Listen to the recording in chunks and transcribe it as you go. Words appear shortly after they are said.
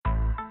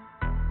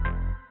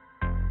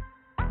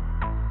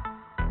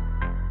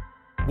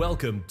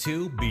Welcome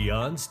to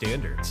Beyond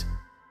Standards,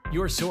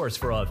 your source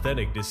for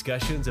authentic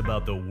discussions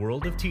about the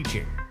world of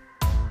teaching.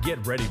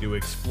 Get ready to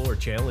explore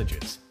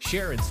challenges,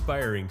 share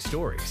inspiring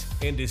stories,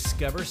 and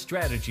discover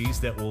strategies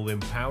that will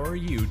empower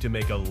you to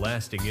make a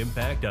lasting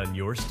impact on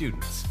your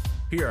students.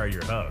 Here are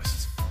your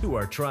hosts, who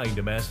are trying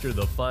to master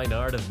the fine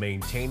art of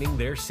maintaining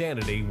their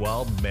sanity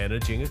while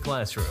managing a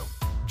classroom,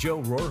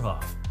 Joe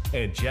Rohrhoff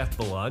and Jeff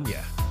Bologna.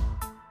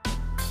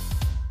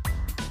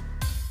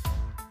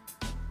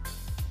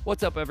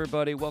 What's up,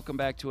 everybody? Welcome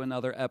back to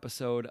another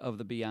episode of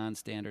the Beyond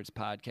Standards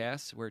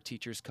podcast, where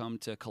teachers come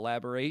to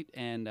collaborate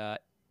and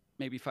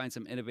maybe find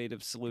some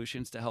innovative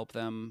solutions to help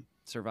them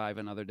survive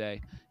another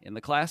day in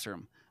the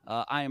classroom.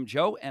 I am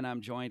Joe, and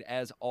I'm joined,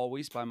 as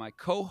always, by my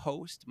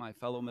co-host, my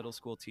fellow middle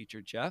school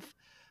teacher, Jeff.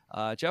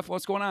 Jeff,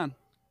 what's going on?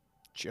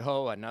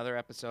 Joe, another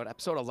episode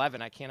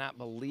 11. I cannot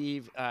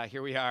believe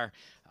here we are,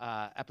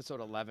 episode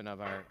 11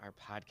 of our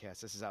podcast.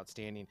 This is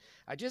outstanding.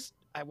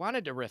 I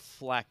wanted to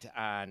reflect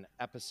on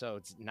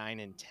episodes 9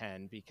 and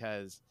 10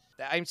 because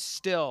I'm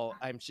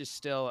just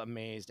still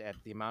amazed at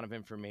the amount of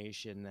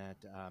information that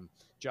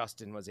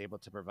Justin was able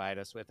to provide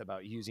us with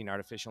about using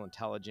artificial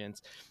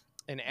intelligence.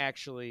 And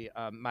actually,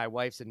 my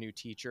wife's a new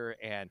teacher,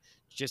 and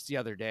just the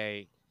other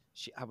day,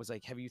 I was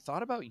like, have you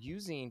thought about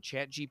using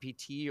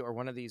ChatGPT or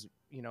one of these,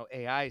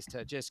 AIs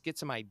to just get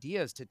some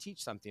ideas to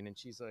teach something? And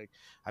she's like,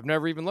 I've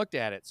never even looked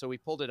at it. So we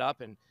pulled it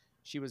up, and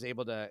she was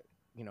able to,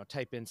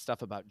 type in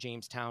stuff about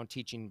Jamestown,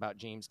 teaching about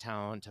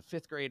Jamestown to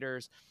fifth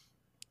graders.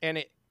 And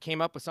it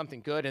came up with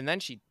something good. And then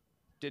she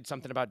did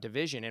something about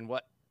division, and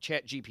what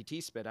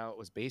ChatGPT spit out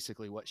was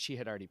basically what she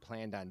had already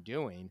planned on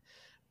doing,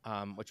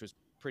 which was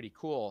pretty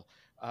cool.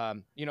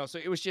 So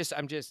it was just,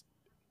 I'm just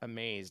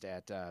amazed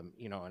at,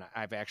 and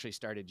I've actually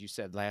started, you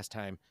said last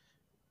time,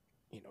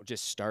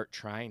 just start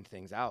trying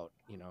things out.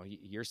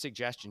 Your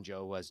suggestion,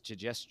 Joe, was to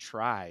just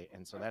try.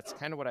 And so that's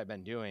kind of what I've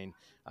been doing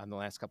the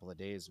last couple of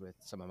days with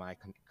some of my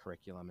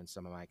curriculum and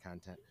some of my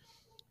content.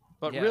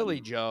 But really,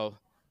 Joe,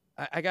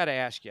 I got to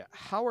ask you,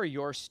 how are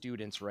your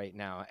students right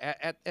now?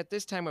 At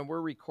this time when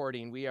we're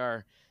recording, we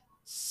are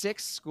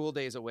 6 school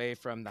days away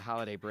from the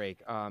holiday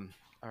break.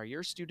 Are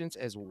your students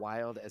as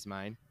wild as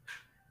mine?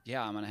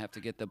 Yeah, I'm gonna have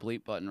to get the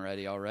bleep button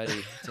ready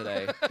already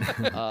today.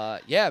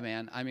 Yeah,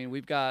 man. I mean,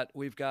 we've got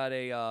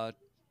a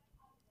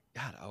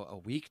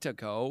week to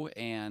go,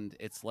 and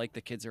it's like the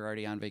kids are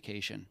already on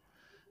vacation.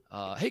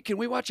 Hey, can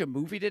we watch a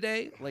movie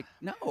today? Like,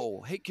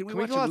 no. Hey, can we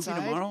watch a movie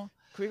tomorrow?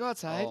 Can we go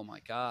outside? Oh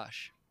my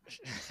gosh.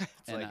 It's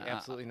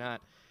absolutely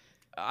not.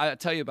 I'll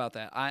tell you about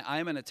that.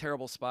 I'm in a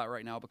terrible spot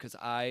right now because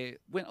I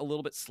went a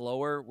little bit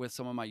slower with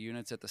some of my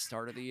units at the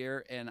start of the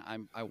year, and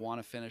I want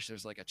to finish.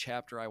 There's like a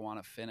chapter I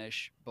want to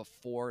finish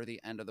before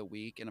the end of the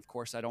week, and of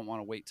course I don't want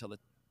to wait till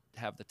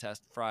have the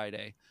test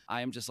Friday.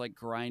 I am just like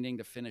grinding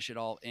to finish it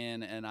all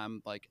in, and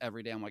I'm like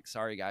every day I'm like,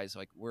 sorry guys,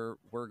 like we're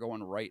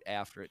going right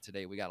after it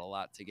today. We got a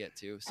lot to get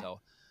to,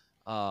 so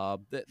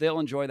they'll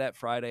enjoy that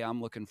Friday.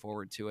 I'm looking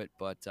forward to it,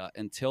 but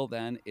until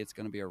then, it's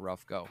going to be a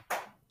rough go.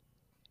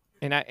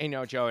 And I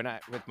know, Joe, and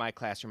with my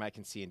classroom, I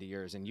can see into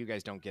yours, and you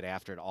guys don't get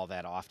after it all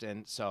that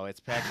often. So it's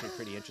actually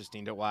pretty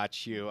interesting to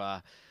watch you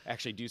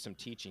actually do some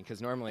teaching,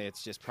 because normally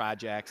it's just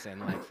projects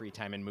and like free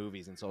time and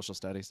movies and social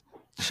studies.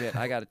 Shit,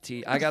 I got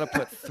to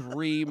put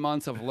 3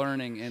 months of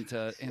learning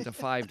into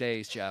 5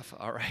 days, Jeff.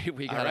 All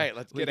right,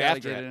 let's get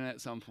after it. Get in at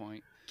some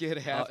point. Get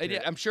after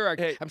it. I'm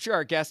sure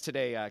our guest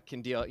today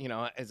can deal,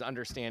 is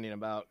understanding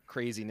about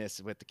craziness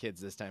with the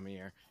kids this time of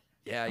year.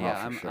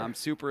 Yeah, I'm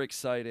super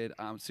excited.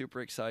 I'm super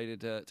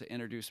excited to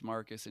introduce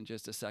Markus in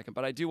just a second.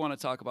 But I do want to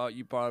talk about,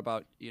 you brought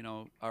about,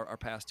 our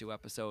past 2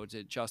 episodes.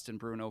 Justin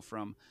Bruno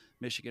from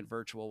Michigan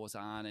Virtual was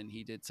on, and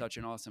he did such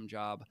an awesome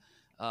job.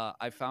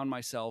 I found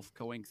myself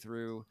going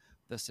through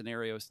the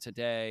scenarios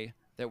today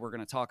that we're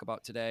going to talk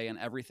about today, and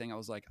everything. I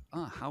was like,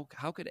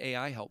 how could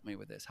AI help me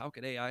with this? How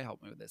could AI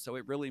help me with this? So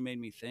it really made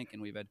me think,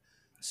 and we've had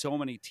so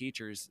many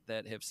teachers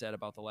that have said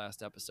about the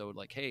last episode,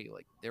 like, hey,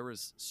 like there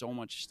was so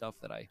much stuff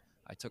that I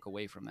took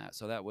away from that.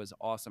 So that was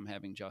awesome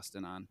having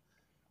Justin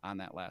on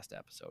that last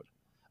episode.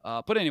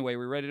 But anyway,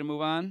 we're ready to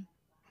move on?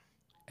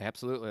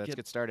 Absolutely. Let's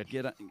get started.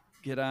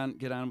 Get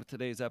on with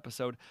today's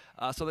episode.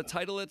 So the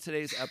title of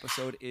today's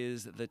episode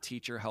is The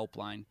Teacher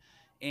Helpline.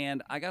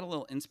 And I got a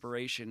little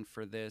inspiration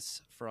for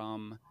this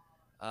from,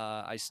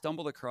 I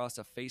stumbled across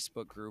a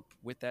Facebook group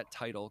with that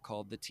title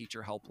called The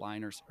Teacher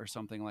Helpline or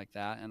something like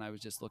that. And I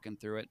was just looking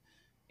through it.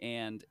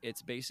 And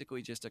it's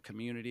basically just a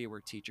community where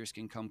teachers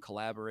can come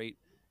collaborate,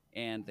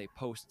 and they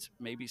post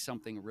maybe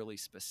something really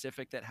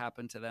specific that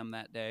happened to them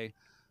that day,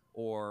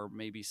 or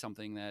maybe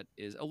something that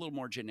is a little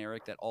more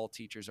generic that all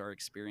teachers are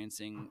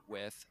experiencing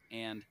with.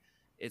 And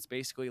it's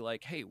basically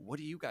like, hey, what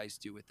do you guys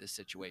do with this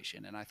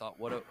situation? And I thought,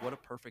 what a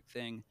perfect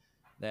thing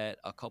that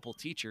a couple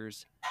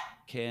teachers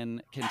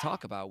can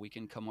talk about. We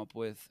can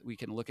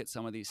look at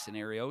some of these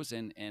scenarios,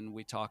 and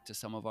we talk to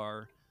some of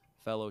our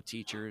fellow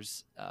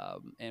teachers,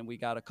 and we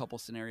got a couple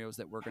scenarios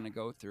that we're going to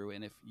go through.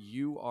 And if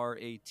you are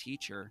a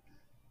teacher,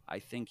 I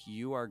think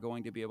you are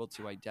going to be able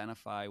to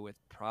identify with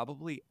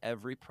probably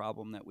every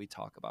problem that we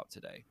talk about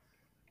today.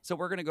 So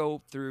we're going to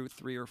go through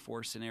 3 or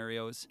 4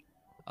 scenarios,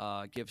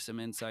 give some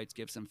insights,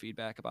 give some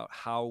feedback about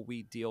how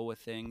we deal with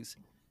things.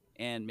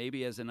 And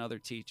maybe as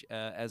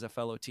as a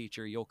fellow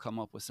teacher, you'll come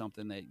up with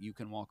something that you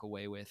can walk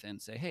away with and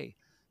say, hey,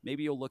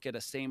 maybe you'll look at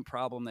a same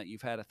problem that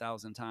you've had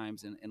 1,000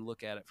 times and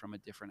look at it from a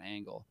different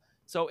angle.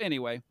 So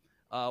anyway,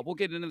 we'll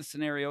get into the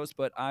scenarios,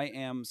 but I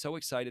am so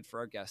excited for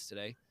our guest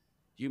today.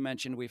 You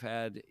mentioned we've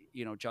had,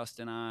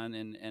 Justin on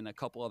and a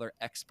couple other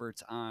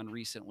experts on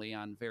recently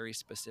on very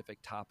specific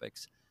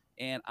topics.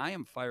 And I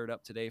am fired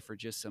up today for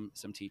just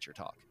some teacher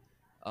talk.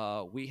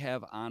 We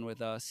have on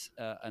with us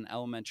an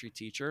elementary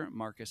teacher,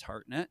 Markus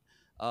Hartnett.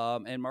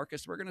 And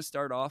Markus, we're going to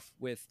start off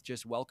with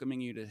just welcoming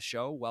you to the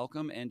show.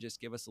 Welcome, and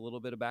just give us a little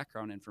bit of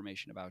background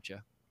information about you.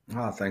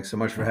 Oh, thanks so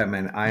much for having me.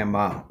 And I am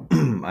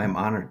I'm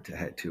honored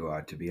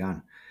to be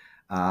on.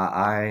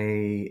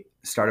 I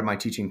started my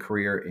teaching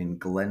career in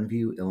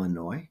Glenview,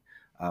 Illinois,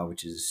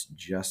 which is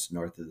just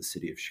north of the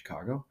city of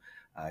Chicago.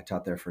 I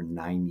taught there for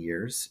 9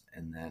 years,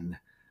 and then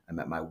I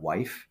met my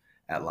wife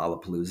at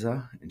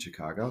Lollapalooza in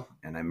Chicago,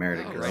 and I married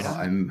a girl. Right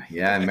I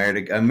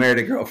married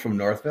a girl from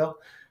Northville,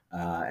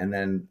 and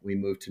then we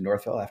moved to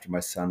Northville after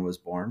my son was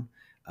born.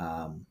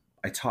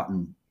 I taught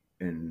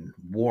in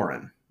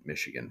Warren,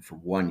 Michigan, for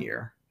 1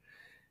 year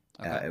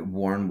at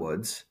Warren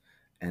Woods,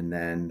 and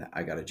then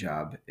I got a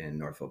job in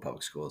Northville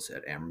Public Schools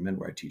at Ammerman,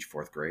 where I teach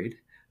 4th grade.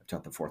 I've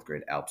taught the 4th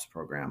grade ALPS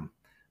program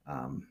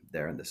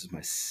there, and this is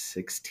my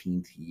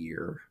 16th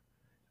year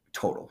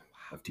total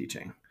of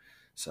teaching.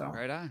 So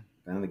right on.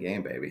 Been in the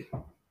game, baby.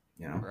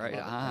 Right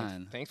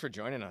on. Thanks for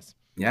joining us.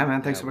 Yeah,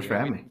 man. Thanks so much for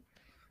having me.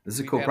 This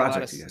is a cool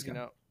project you guys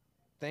got.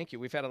 Thank you.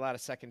 We've had a lot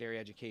of secondary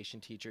education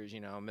teachers,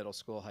 middle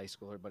school, high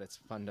schooler, but it's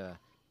fun to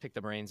pick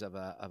the brains of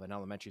an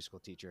elementary school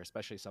teacher,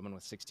 especially someone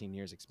with 16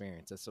 years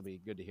experience. This will be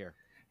good to hear.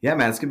 Yeah,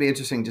 man. It's going to be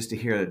interesting just to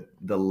hear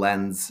the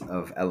lens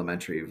of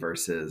elementary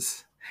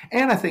versus,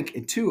 and I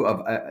think too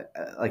of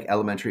like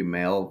elementary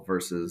male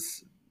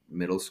versus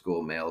middle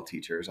school male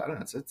teachers. I don't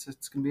know. It's going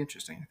to be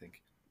interesting, I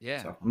think.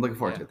 Yeah. So I'm looking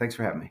forward to it. Thanks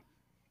for having me.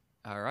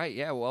 All right.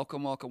 Yeah.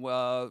 Welcome.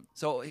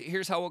 So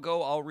here's how we'll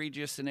go. I'll read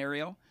you a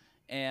scenario,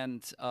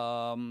 and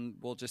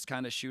we'll just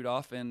kind of shoot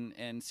off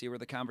and see where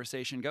the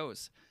conversation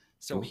goes.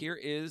 So cool. Here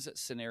is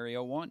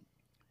scenario 1.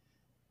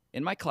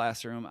 In my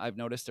classroom, I've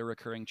noticed a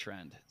recurring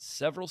trend.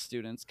 Several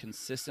students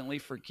consistently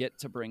forget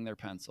to bring their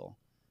pencil.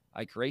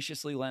 I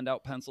graciously lend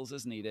out pencils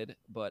as needed,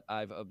 but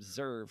I've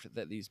observed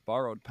that these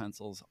borrowed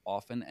pencils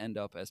often end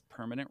up as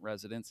permanent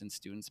residents in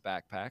students'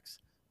 backpacks,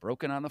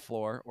 broken on the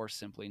floor, or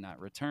simply not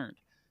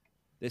returned.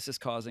 This is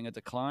causing a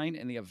decline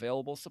in the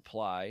available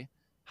supply.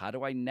 How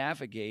do I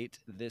navigate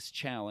this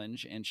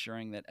challenge,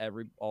 ensuring that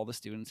all the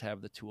students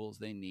have the tools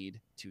they need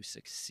to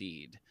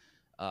succeed?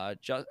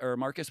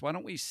 Markus, why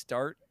don't we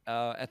start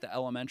at the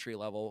elementary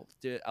level?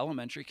 Do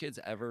elementary kids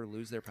ever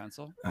lose their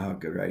pencil? Oh,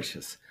 good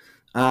gracious.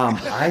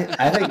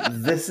 I think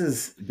this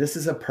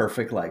is a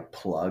perfect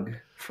plug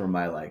for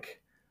my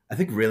I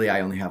think really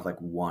I only have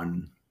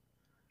one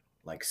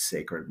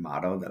sacred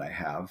motto that I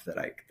have that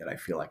I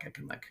feel like I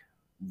can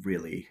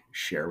really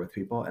share with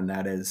people, and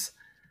that is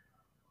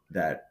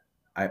that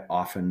I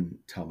often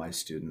tell my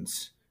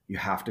students, you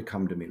have to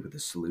come to me with a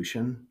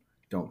solution.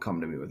 Don't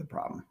come to me with a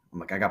problem.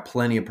 I'm I got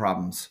plenty of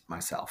problems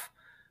myself.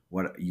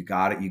 What you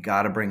got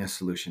to bring a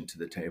solution to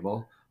the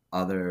table.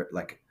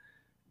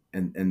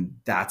 And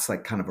that's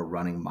kind of a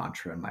running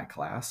mantra in my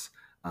class.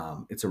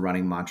 It's a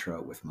running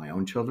mantra with my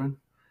own children.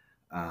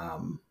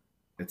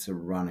 It's a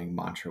running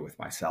mantra with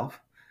myself,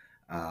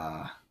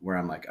 where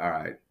I'm all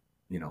right,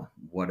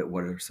 what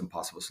are some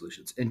possible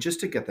solutions? And just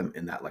to get them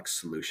in that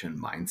solution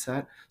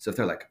mindset. So if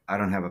they're I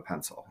don't have a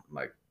pencil,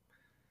 I'm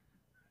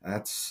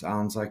that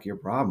sounds like your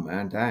problem,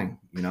 man. Dang,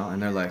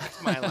 and they're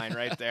that's my line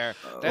right there.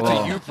 That's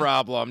a you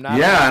problem, not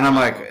yeah. And I'm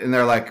and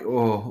they're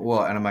oh,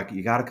 well, and I'm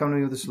you got to come to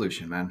me with a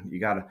solution, man. You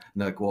got to. And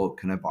they're well,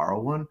 can I borrow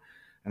one?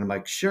 And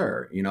I'm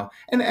sure,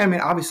 And I mean,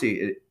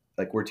 obviously,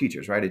 we're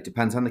teachers, right? It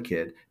depends on the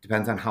kid.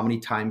 Depends on how many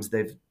times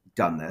they've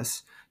done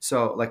this.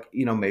 So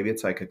maybe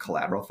it's a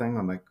collateral thing.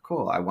 I'm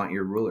cool. I want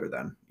your ruler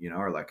then,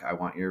 or I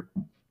want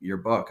your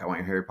book. I want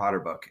your Harry Potter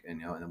book.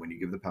 And, and then when you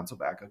give the pencil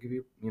back, I'll give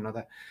you,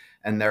 that.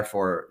 And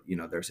therefore,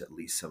 there's at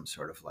least some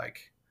sort of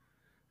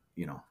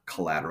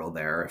collateral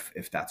there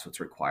if that's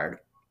what's required.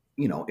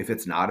 If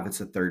it's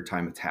the third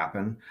time it's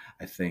happened,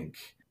 I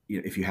think,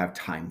 if you have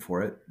time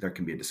for it, there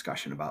can be a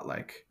discussion about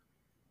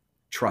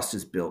trust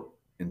is built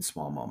in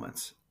small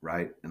moments,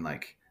 right? And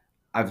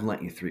I've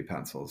lent you 3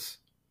 pencils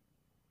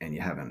and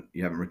you haven't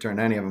returned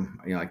any of them,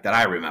 that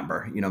I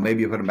remember,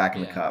 maybe you put them back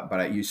in the cup,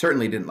 but you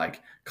certainly didn't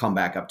come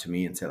back up to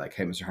me and say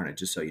hey, Mr. Hartnett,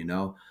 just so you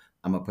know,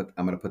 I'm going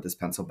to put this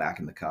pencil back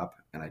in the cup.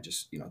 And I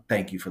just,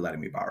 thank you for letting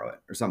me borrow it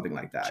or something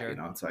like that. Sure.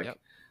 It's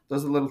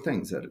those are little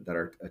things that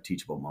are a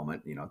teachable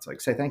moment.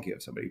 It's say thank you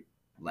if somebody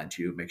lent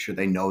you, make sure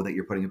they know that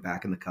you're putting it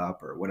back in the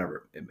cup or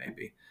whatever it may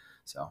be.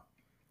 So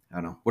I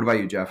don't know. What about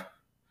you, Jeff?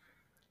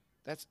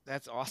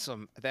 That's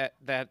awesome.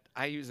 That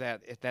I use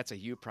that if that's a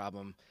you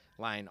problem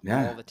line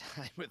all the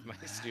time with my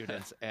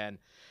students. And,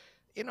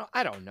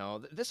 I don't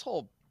know, this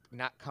whole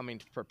not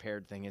coming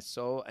prepared thing is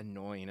so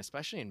annoying,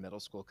 especially in middle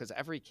school, because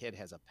every kid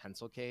has a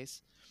pencil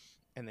case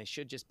and they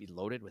should just be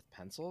loaded with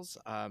pencils.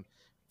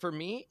 For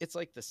me, it's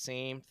like the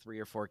same 3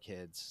 or 4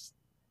 kids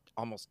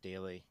almost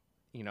daily.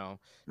 Now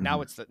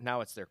it's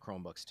their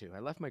Chromebooks too. I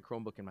left my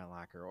Chromebook in my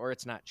locker, or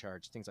it's not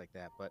charged, things like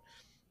that. But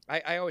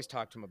I always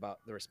talk to them about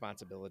the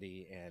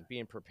responsibility and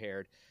being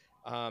prepared.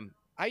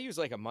 I use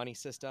like a money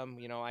system.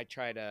 I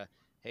try to,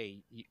 hey,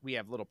 we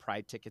have little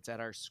pride tickets at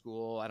our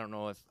school. I don't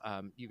know if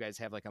you guys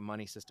have like a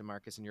money system,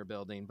 Marcus, in your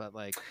building, but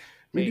like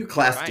we do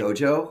Class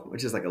Dojo,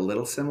 which is like a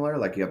little similar.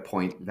 Like you have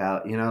point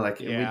value,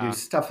 we do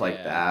stuff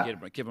like that.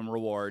 Give them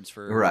rewards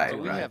for right.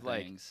 We have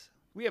things.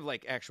 We have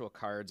like actual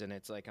cards, and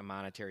it's like a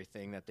monetary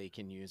thing that they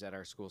can use at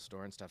our school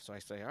store and stuff. So I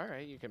say, all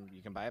right, you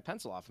can buy a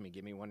pencil off of me.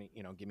 Give me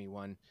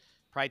one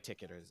pride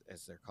ticket,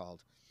 as they're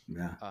called.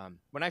 Yeah.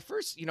 When I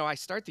first, I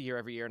start the year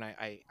every year, and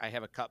I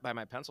have a cup by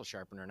my pencil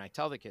sharpener, and I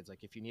tell the kids,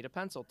 like, if you need a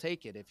pencil,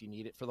 take it. If you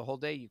need it for the whole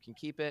day, you can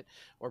keep it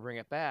or bring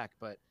it back.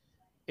 But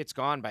it's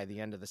gone by the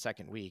end of the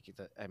second week.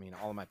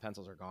 All of my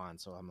pencils are gone.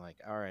 So I'm like,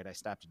 all right, I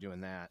stopped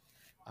doing that.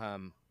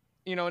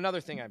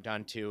 Another thing I've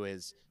done too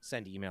is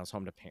send emails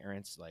home to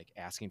parents, like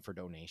asking for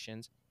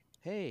donations.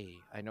 Hey,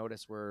 I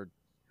noticed we're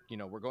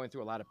going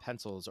through a lot of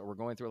pencils, or we're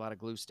going through a lot of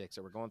glue sticks,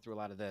 or we're going through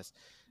a lot of this.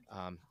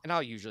 And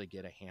I'll usually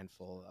get a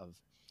handful of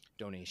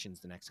donations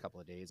the next couple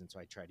of days. And so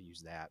I try to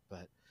use that,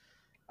 but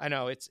I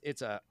know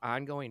it's a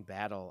ongoing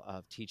battle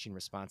of teaching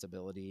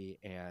responsibility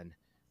and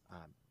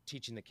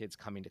teaching the kids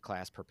coming to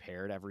class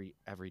prepared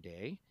every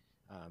day.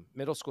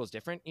 Middle school is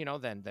different,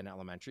 than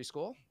elementary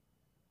school.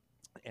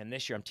 And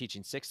this year I'm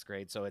teaching 6th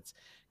grade, so it's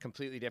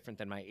completely different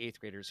than my 8th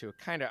graders, who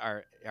kind of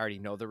already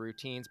know the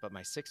routines. But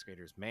my 6th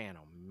graders, man,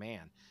 oh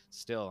man,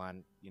 still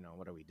on,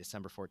 what are we,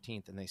 December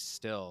 14th, and they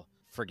still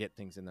forget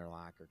things in their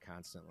locker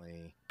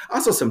constantly.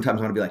 Also, sometimes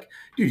I want to be like,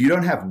 dude, you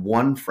don't have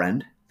one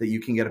friend that you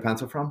can get a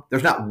pencil from?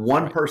 There's not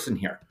one person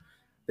here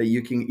that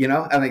you can,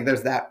 I think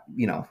there's that,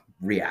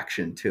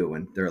 reaction too,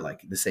 when they're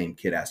like, the same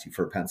kid asks you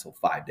for a pencil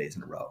 5 days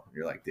in a row.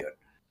 You're like, dude,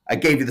 I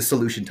gave you the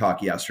solution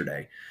talk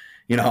yesterday.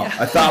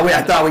 I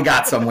thought we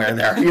got somewhere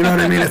there. You know what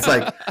I mean? It's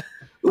like,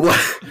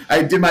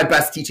 I did my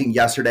best teaching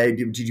yesterday.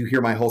 Did you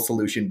hear my whole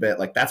solution bit?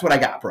 Like, that's what I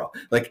got, bro.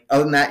 Like,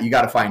 other than that, you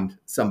got to find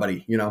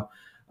somebody,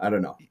 I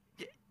don't know.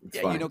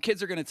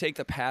 Kids are going to take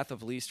the path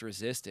of least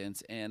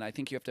resistance. And I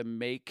think you have to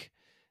make,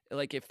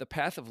 like, if the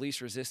path of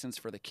least resistance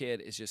for the kid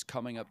is just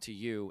coming up to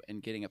you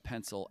and getting a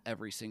pencil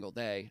every single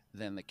day,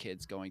 then the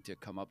kid's going to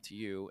come up to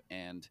you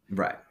and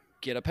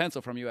get a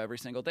pencil from you every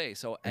single day.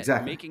 So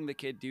making the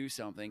kid do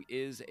something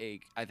is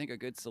I think a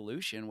good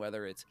solution,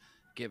 whether it's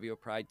give you a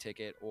pride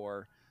ticket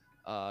or,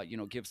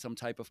 give some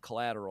type of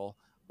collateral,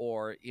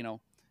 or,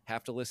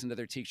 have to listen to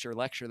their teacher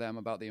lecture them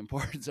about the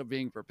importance of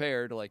being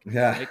prepared. Like,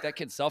 make that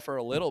kid suffer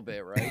a little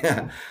bit, right?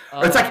 Yeah.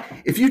 Or it's like,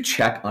 if you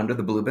check under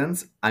the blue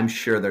bins, I'm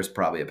sure there's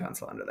probably a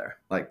pencil under there.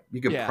 Like,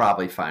 you could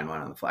probably find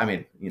one on the floor. I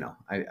mean,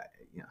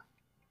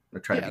 I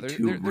try to be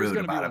too rude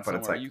about it, but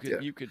it's like,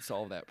 you could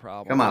solve that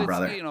problem. Come on,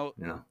 brother.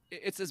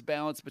 It's this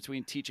balance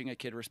between teaching a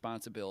kid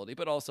responsibility,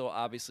 but also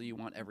obviously you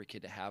want every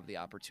kid to have the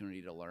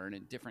opportunity to learn.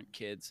 And different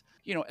kids,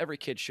 every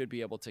kid should be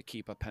able to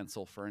keep a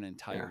pencil for an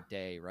entire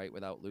day, right,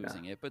 without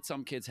losing it. But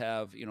some kids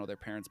have, their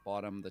parents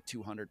bought them the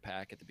 200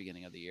 pack at the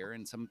beginning of the year,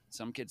 and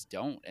some kids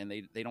don't, and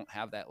they don't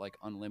have that like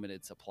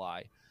unlimited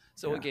supply.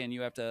 So again,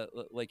 you have to,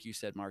 like you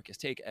said, Marcus,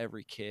 take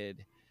every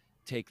kid,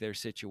 take their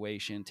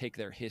situation, take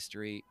their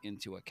history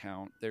into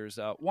account. There's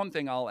one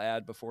thing I'll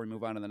add before we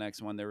move on to the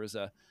next one. There was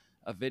a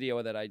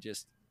video that I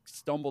just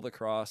stumbled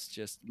across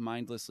just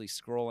mindlessly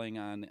scrolling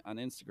on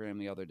Instagram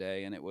the other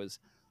day, and it was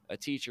a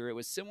teacher. It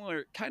was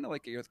similar, kind of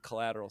like your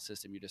collateral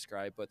system you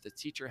described, but the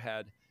teacher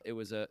it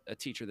was a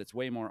teacher that's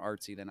way more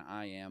artsy than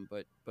I am,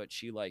 but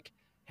she like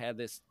had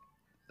this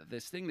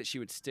thing that she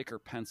would stick her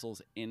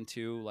pencils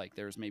into. Like,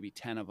 there's maybe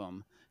 10 of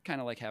them, kind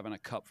of like having a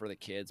cup for the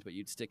kids, but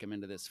you'd stick them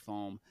into this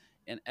foam.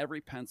 And every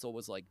pencil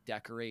was like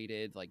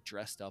decorated, like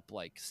dressed up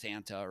like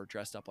Santa or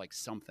dressed up like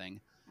something.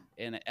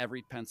 And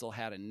every pencil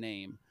had a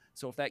name.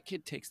 So if that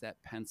kid takes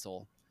that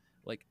pencil,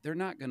 like, they're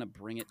not going to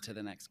bring it to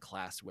the next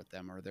class with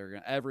them, or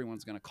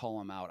everyone's going to call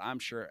them out. I'm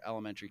sure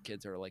elementary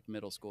kids or like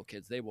middle school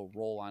kids, they will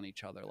roll on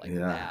each other like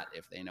that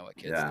if they know a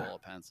kid stole a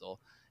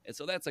pencil. And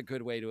so that's a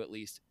good way to at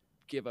least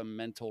give a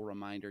mental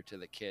reminder to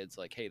the kids,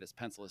 like, hey, this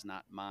pencil is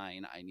not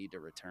mine. I need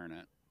to return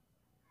it.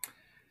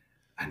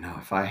 I know,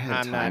 if I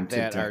had time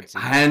to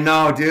I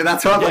know, dude.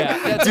 That's what I'm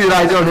like, dude,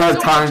 I don't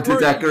have time to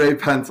decorate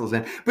pencils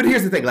in. But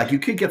here's the thing, like, you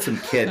could get some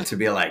kid to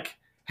be like,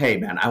 hey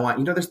man, I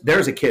want,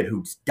 there's a kid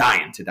who's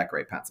dying to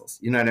decorate pencils.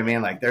 You know what I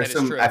mean? Like, there's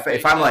some,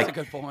 if I'm like,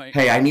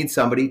 hey, I need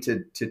somebody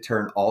to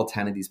turn all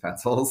 10 of these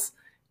pencils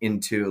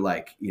into,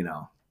 like,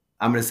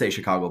 I'm going to say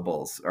Chicago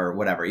Bulls or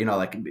whatever, I know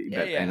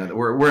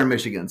we're in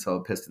Michigan, so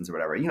Pistons or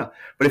whatever,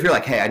 but if you're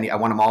like, hey, I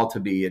want them all to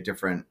be a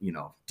different,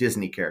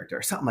 Disney character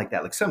or something like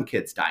that. Like, some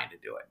kid's dying to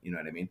do it. You know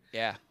what I mean?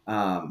 Yeah.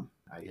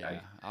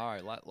 All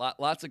right.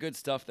 Lots of good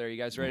stuff there. You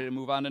guys ready to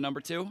move on to number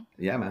 2?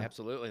 Yeah, man.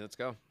 Absolutely. Let's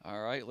go.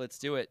 All right, let's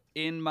do it.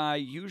 In my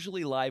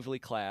usually lively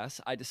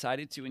class, I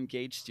decided to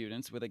engage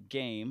students with a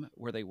game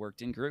where they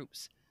worked in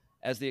groups.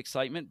 As the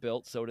excitement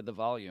built, so did the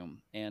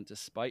volume. And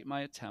despite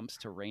my attempts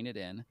to rein it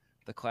in,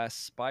 the class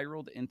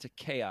spiraled into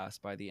chaos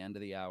by the end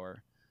of the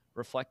hour.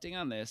 Reflecting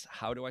on this,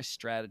 how do I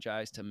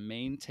strategize to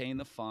maintain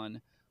the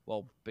fun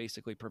while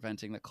basically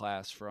preventing the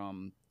class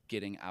from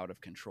getting out of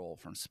control,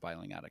 from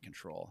spiraling out of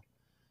control?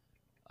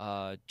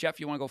 Jeff,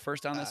 you want to go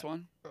first on this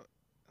one?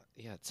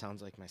 Yeah, it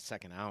sounds like my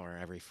second hour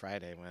every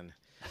Friday when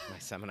my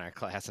seminar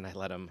class and I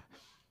let them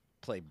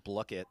play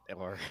Blook It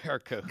or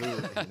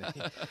Kahoot.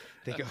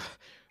 And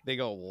they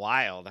go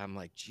wild. I'm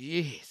like,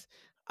 geez.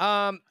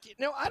 I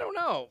don't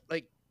know.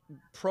 Like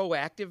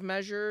proactive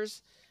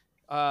measures.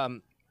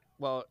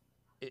 Well,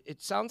 it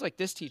sounds like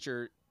this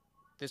teacher,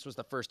 this was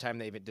the first time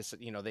they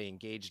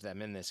engaged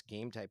them in this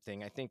game type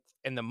thing. I think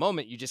in the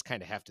moment you just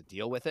kind of have to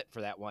deal with it for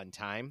that one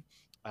time.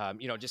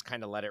 Just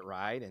kind of let it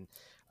ride,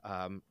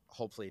 and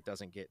hopefully it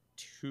doesn't get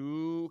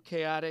too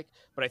chaotic.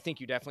 But I think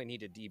you definitely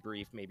need to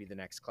debrief maybe the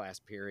next class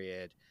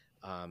period,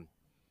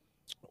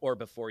 or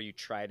before you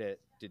try to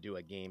do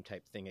a game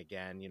type thing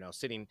again.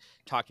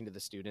 Talking to the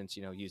students.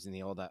 Using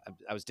the old.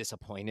 I was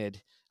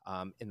disappointed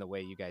in the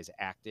way you guys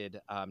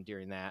acted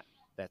during that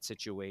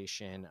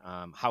situation.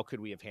 How could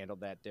we have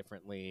handled that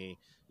differently?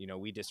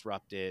 We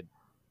disrupted.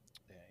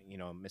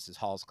 Mrs.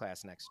 Hall's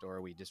class next door.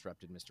 We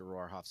disrupted Mr.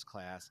 Rohrhoff's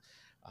class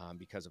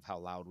because of how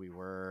loud we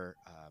were.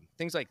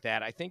 Things like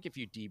that. I think if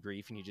you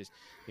debrief and you just,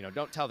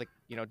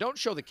 don't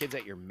show the kids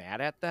that you're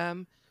mad at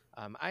them.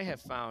 I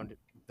have found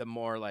the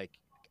more like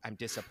I'm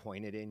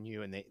disappointed in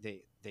you, and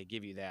they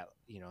give you that,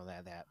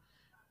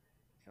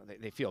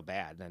 they feel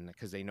bad then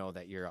because they know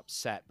that you're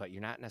upset, but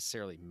you're not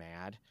necessarily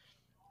mad.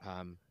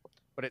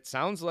 But it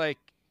sounds like,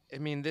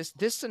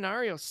 this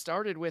scenario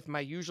started with my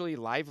usually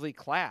lively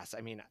class.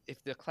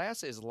 If the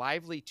class is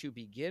lively to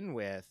begin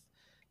with,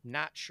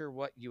 not sure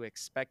what you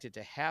expected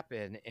to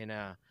happen in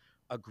a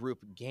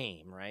group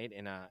game, right?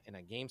 In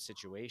a game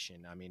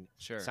situation.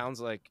 Sure. It sounds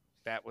like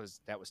that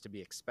was to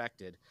be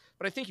expected.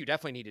 But I think you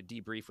definitely need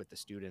to debrief with the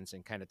students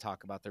and kind of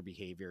talk about their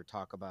behavior,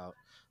 talk about,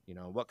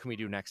 what can we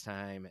do next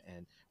time?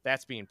 And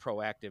that's being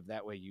proactive.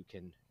 That way you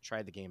can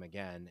try the game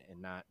again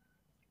and not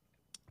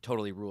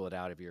totally rule it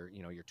out of your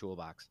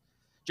toolbox.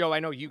 Joe,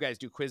 I know you guys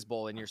do Quiz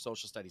Bowl in your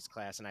social studies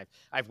class, and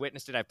I've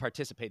witnessed it. I've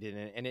participated in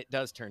it, and it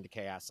does turn to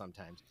chaos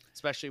sometimes,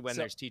 especially when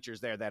there's teachers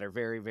there that are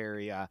very,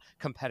 very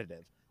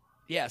competitive.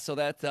 Yeah, so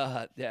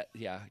not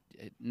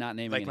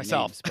naming like any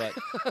myself, names,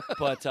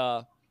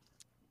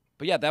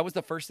 but yeah, that was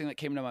the first thing that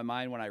came to my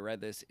mind when I read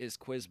this is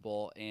Quiz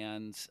Bowl,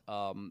 and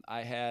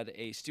I had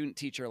a student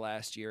teacher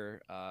last year.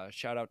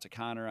 Shout out to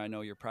Connor. I know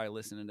you're probably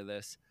listening to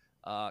this.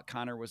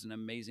 Connor was an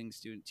amazing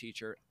student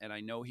teacher, and I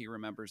know he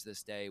remembers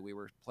this day. We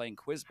were playing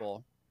Quiz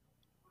Bowl,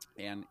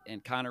 and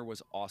Connor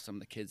was awesome.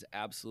 The kids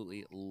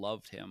absolutely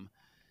loved him.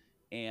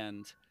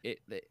 And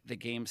the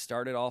game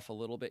started off a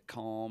little bit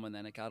calm, and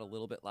then it got a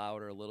little bit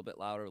louder, a little bit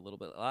louder, a little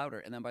bit louder.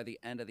 And then by the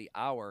end of the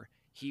hour,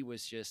 he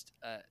was just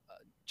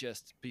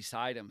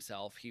beside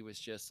himself. He was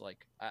just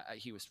like,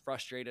 he was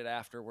frustrated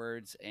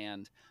afterwards,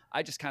 and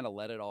I just kind of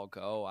let it all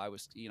go. I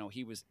was,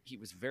 he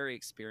was very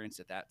experienced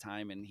at that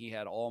time, and he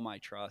had all my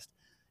trust,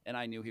 and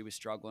I knew he was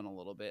struggling a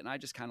little bit, and I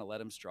just kind of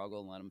let him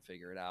struggle and let him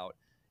figure it out.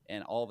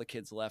 And all the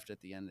kids left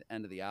at the end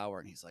of the hour,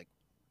 and he's like,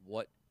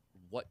 what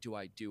do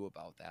I do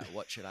about that?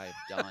 What should I have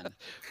done?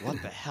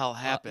 What the hell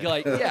happened?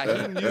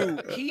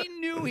 He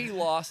knew he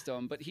lost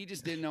them, but he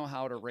just didn't know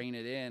how to rein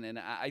it in. And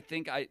I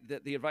think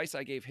the advice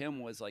I gave him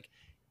was like,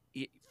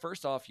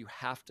 first off, you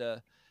have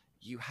to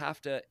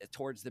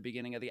towards the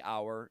beginning of the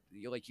hour,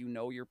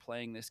 you're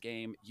playing this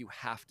game, you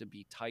have to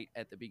be tight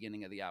at the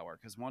beginning of the hour,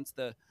 because once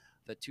the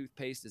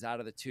toothpaste is out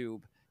of the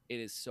tube, it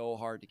is so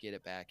hard to get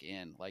it back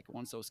in. Like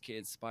once those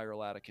kids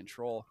spiral out of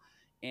control.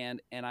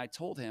 And I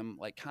told him,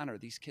 like, Connor,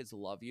 these kids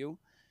love you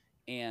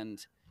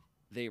and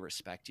they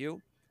respect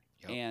you.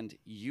 Yep. And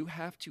you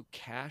have to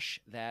cash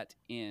that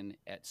in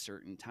at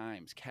certain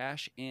times.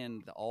 Cash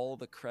in all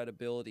the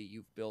credibility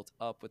you've built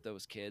up with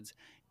those kids,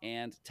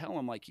 and tell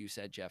them, like you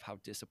said, Jeff, how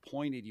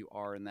disappointed you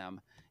are in them,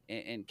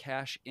 and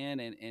cash in.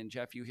 And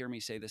Jeff, you hear me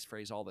say this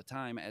phrase all the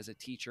time. As a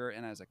teacher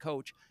and as a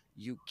coach,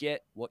 you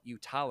get what you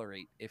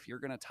tolerate. If you're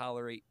going to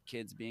tolerate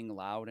kids being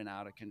loud and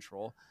out of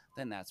control,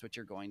 then that's what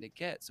you're going to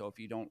get. So if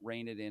you don't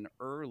rein it in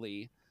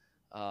early,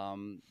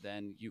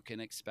 then you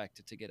can expect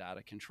it to get out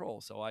of control.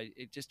 So I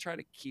just try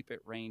to keep it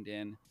reined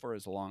in for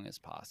as long as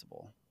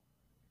possible.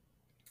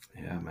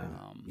 Yeah, man.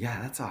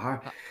 That's a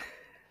hard.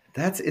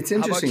 It's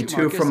interesting how about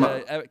you, too.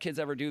 Markus? From kids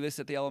ever do this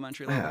at the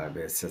elementary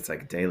level? It's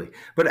like daily.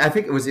 But I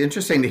think it was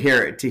interesting to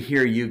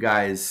hear you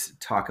guys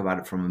talk about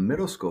it from a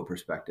middle school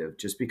perspective,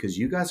 just because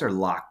you guys are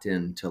locked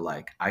into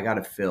like, I got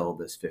to fill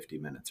this 50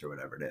 minutes or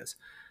whatever it is.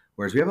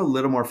 Whereas we have a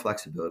little more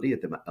flexibility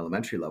at the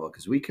elementary level,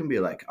 because we can be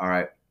like, all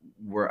right,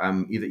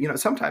 I'm either,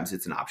 sometimes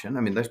it's an option.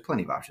 I mean, there's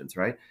plenty of options,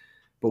 right?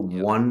 But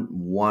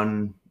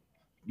one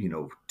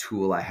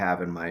tool I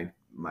have in my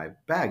my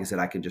bag is that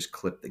I can just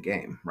clip the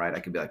game, right? I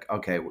could be like,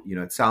 okay,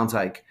 it sounds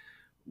like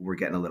we're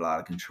getting a little out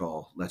of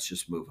control. Let's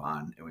just move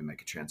on, and we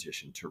make a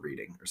transition to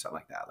reading or something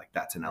like that. Like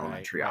that's an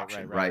elementary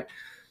option, right?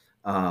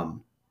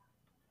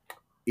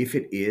 If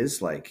it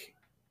is like,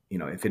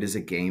 if it is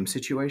a game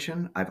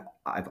situation,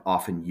 I've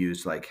often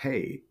used like,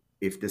 hey,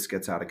 if this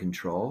gets out of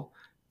control,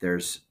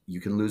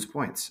 you can lose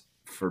points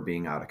for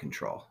being out of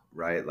control,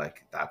 right?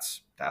 Like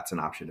that's an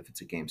option if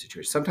it's a game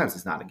situation. Sometimes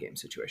it's not a game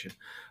situation,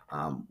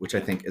 which I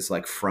think is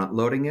like front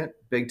loading it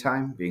big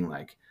time, being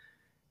like,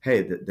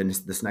 hey,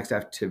 this next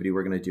activity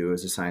we're going to do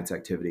is a science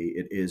activity.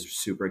 It is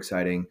super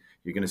exciting.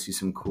 You're going to see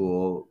some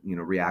cool,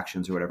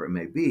 reactions or whatever it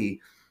may be.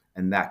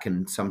 And that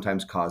can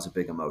sometimes cause a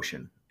big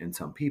emotion in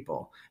some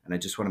people. And I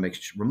just want to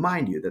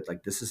remind you that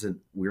like,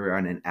 we're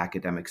in an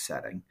academic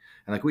setting.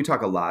 And like, we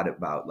talk a lot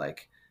about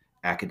like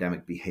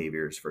academic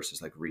behaviors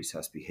versus like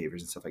recess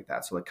behaviors and stuff like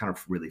that. So like kind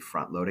of really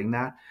front loading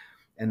that.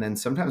 And then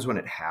sometimes when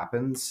it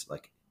happens,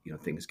 like,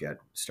 things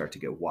start to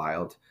get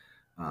wild.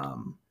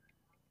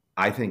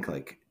 I think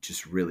like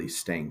just really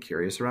staying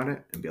curious around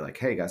it and be like,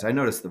 hey guys, I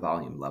noticed the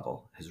volume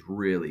level has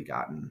really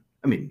gotten,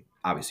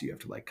 obviously you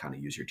have to like kind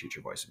of use your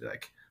teacher voice and be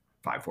like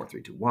 5, 4,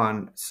 3, 2,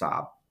 1,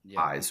 stop,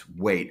 eyes,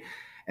 wait.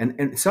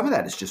 And some of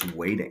that is just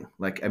waiting.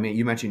 Like,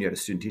 you mentioned you had a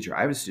student teacher.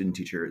 I have a student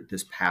teacher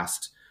this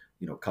past,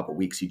 couple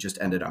weeks. He just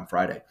ended on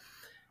Friday.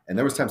 And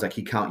there was times like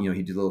he did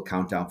a little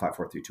countdown, 5,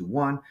 4, 3, 2,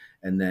 1.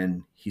 And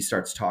then he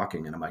starts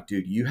talking and I'm like,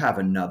 dude, you have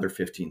another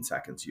 15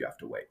 seconds. You have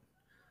to wait.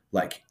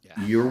 Like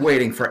you're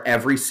waiting for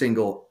every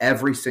single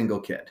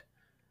kid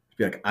to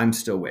be like, I'm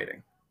still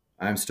waiting.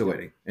 I'm still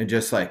waiting. And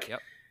just like,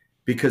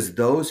 because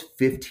those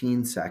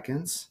 15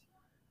 seconds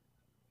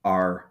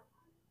are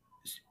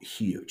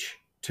huge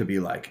to be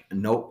like,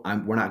 nope,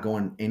 we're not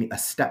going a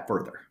step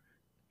further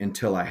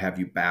until I have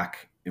you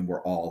back and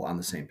we're all on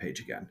the same page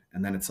again.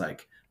 And then it's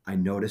like, I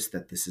noticed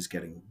that this is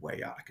getting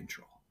way out of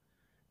control.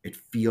 It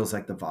feels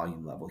like the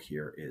volume level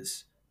here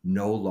is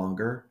no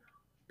longer,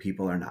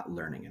 people are not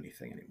learning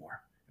anything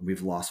anymore. And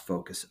we've lost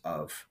focus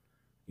of,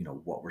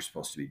 what we're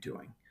supposed to be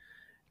doing.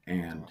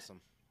 And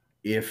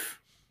if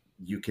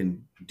you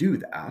can do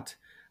that,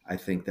 I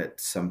think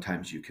that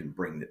sometimes you can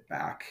bring it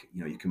back,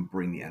 you can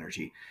bring the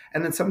energy.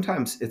 And then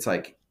sometimes it's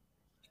like,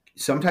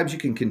 sometimes you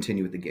can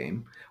continue with the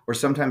game, or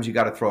sometimes you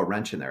got to throw a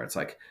wrench in there. It's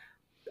like,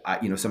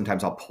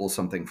 sometimes I'll pull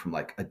something from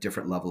like a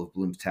different level of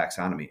Bloom's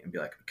taxonomy and be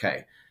like,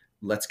 okay,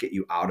 let's get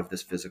you out of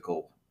this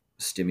physical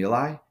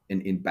stimuli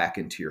and back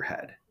into your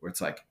head, where it's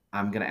like,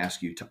 I'm going to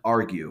ask you to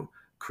argue,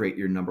 create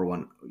your number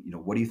one,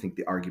 what do you think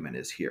the argument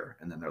is here?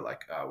 And then they're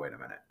like, oh, wait a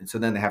minute. And so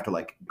then they have to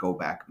like go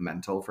back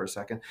mental for a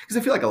second. Because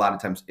I feel like a lot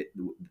of times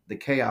the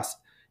chaos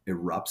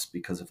erupts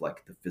because of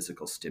like the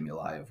physical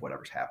stimuli of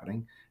whatever's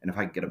happening. And if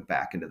I get them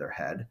back into their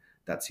head,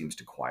 that seems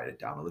to quiet it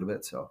down a little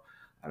bit. So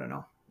I don't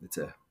know. It's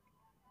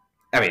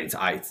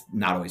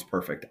not always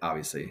perfect,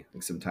 obviously.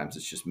 Like sometimes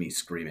it's just me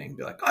screaming,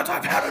 be like, oh,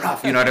 I've had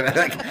enough. You know what I mean?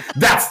 Like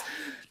that's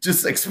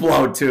just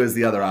explode too is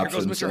the other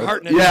option. Goes Mr.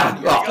 Hartnett. Yeah,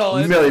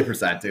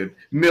 $1,000,000%, dude,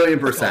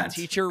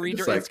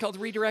 $1,000,000%. It's called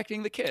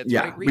redirecting the kids.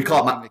 Yeah, right? we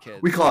call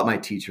it my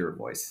teacher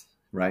voice,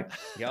 right?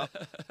 Yep.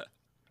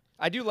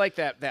 I do like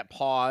that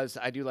pause.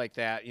 I do like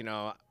that.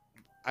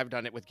 I've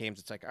done it with games.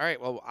 It's like, all right,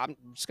 well, I'm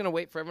just going to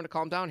wait for everyone to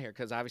calm down here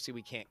because obviously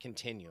we can't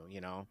continue,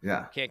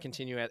 Yeah. Can't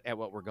continue at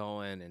what we're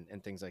going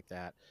and things like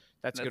that.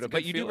 That's good. But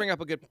But you do bring up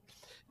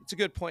it's a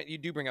good point. You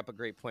do bring up a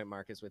great point,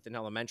 Marcus, with an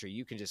elementary.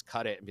 You can just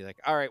cut it and be like,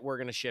 all right, we're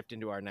going to shift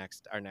into our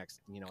next,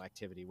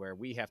 activity where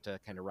we have to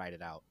kind of ride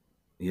it out.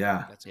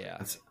 Yeah.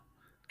 That's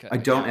I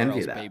don't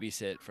envy that.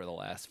 Babysit for the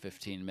last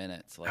 15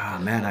 minutes.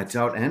 Like, man, I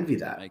don't envy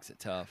that. Makes it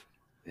tough.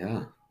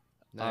 Yeah.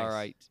 Nice. All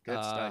right.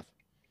 Good stuff.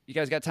 You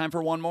guys got time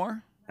for one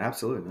more?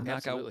 Absolutely.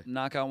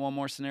 Knock out one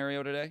more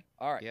scenario today.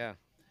 All right. Yeah.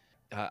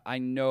 I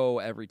know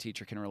every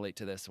teacher can relate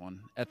to this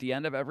one. At the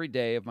end of every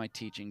day of my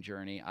teaching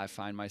journey, I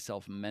find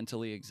myself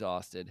mentally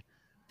exhausted.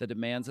 The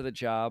demands of the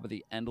job,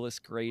 the endless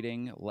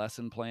grading,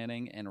 lesson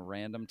planning, and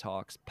random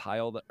tasks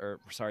piled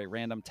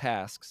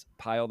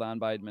on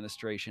by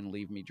administration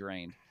leave me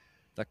drained.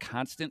 The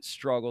constant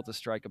struggle to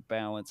strike a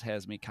balance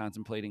has me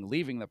contemplating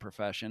leaving the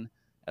profession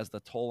as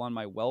the toll on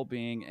my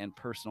well-being and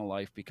personal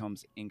life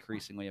becomes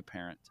increasingly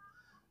apparent.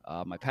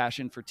 My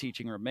passion for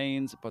teaching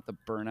remains, but the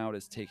burnout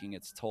is taking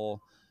its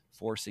toll,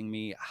 asking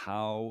me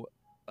how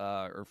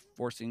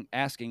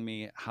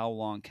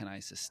long can I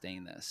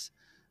sustain this?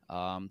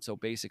 So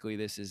basically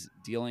this is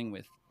dealing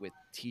with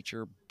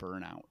teacher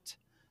burnout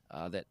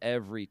that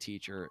every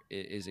teacher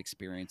is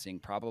experiencing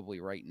probably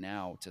right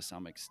now to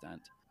some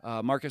extent.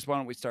 Marcus, why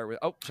don't we start with,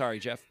 sorry,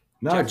 Jeff.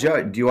 No,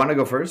 Joe, do you want to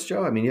go first,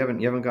 Joe? You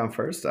haven't gone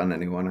first on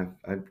anyone.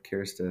 I'm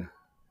curious to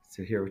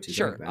hear what you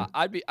think, man.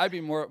 I'd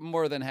be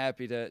more than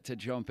happy to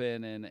jump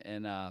in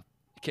and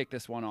kick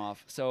this one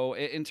off. So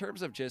in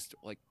terms of just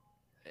like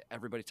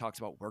everybody talks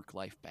about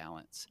work-life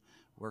balance,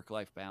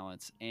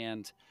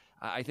 and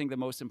I think the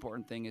most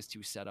important thing is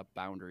to set up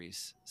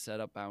boundaries,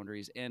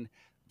 and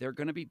they're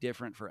going to be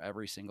different for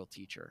every single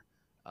teacher.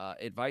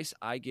 Advice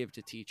I give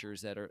to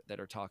teachers that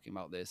are talking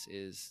about this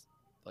is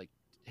like,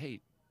 hey,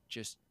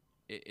 just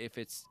if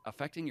it's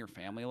affecting your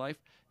family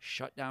life,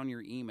 shut down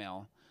your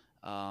email,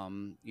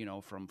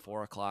 from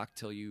 4 o'clock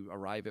till you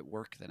arrive at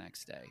work the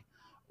next day,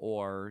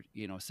 or,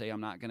 say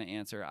I'm not going to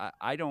answer.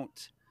 I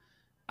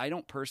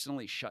don't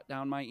personally shut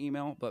down my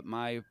email, but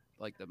my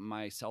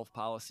self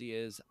policy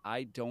is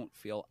I don't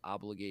feel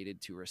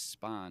obligated to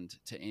respond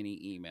to any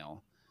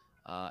email.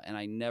 And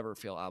I never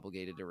feel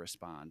obligated to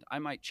respond. I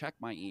might check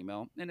my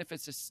email, and if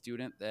it's a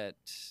student that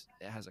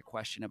has a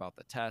question about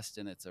the test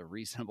and it's a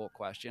reasonable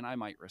question, I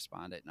might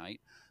respond at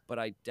night. But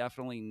I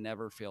definitely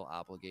never feel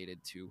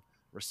obligated to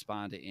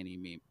respond to any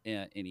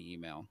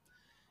email.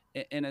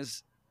 And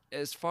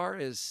as far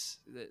as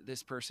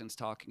this person's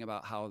talking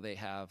about how they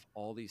have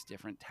all these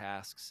different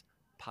tasks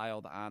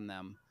piled on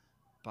them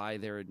by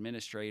their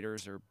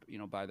administrators or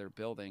by their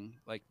building,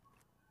 like,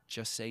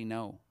 just say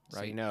no,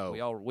 right? Say no.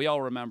 We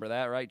all remember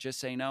that, right? Just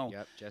say no.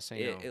 Yep, just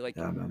say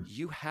no.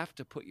 You have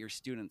to put your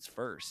students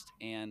first.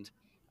 And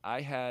I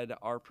had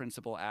our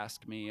principal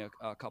ask me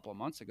a couple of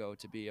months ago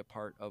to be a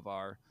part of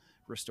our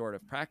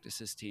restorative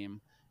practices team.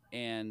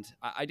 And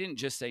I didn't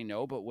just say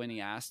no, but when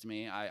he asked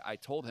me, I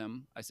told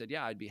him, I said,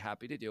 yeah, I'd be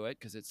happy to do it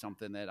because it's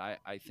something that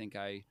I think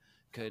I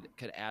could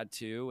add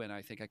to, and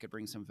I think I could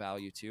bring some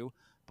value to.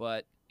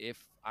 But if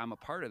I'm a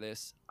part of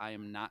this, I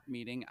am not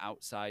meeting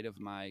outside of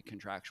my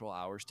contractual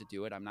hours to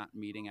do it. I'm not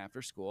meeting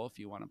after school. If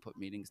you want to put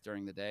meetings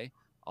during the day,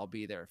 I'll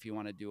be there. If you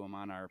want to do them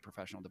on our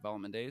professional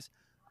development days,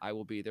 I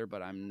will be there,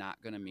 but I'm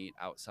not going to meet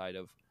outside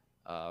of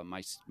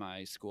my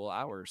school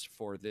hours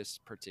for this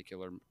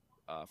particular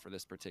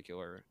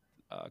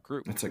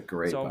group. That's a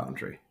great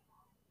boundary.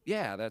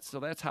 Yeah,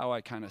 that's how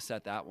I kind of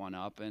set that one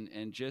up,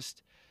 and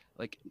just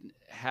like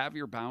have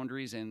your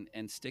boundaries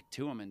and stick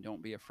to them, and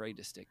don't be afraid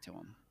to stick to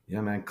them. Yeah,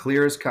 man.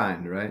 Clear is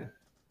kind, right?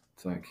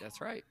 It's like, that's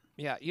right.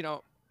 Yeah.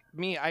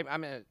 Me,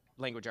 I'm a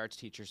language arts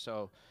teacher.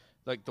 So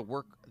like the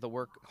work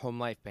home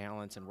life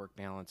balance and work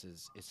balance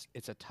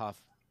it's a tough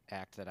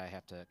act that I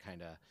have to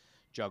kind of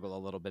juggle a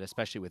little bit,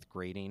 especially with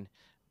grading.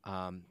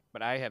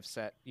 But I have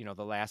set,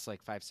 the last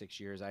like 5-6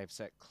 years, I have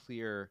set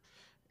clear,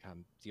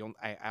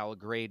 I'll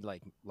grade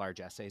like large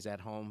essays at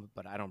home,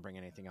 but I don't bring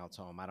anything else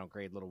home. I don't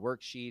grade little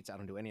worksheets. I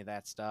don't do any of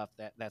that stuff.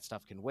 That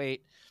stuff can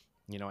wait.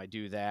 I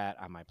do that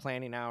on my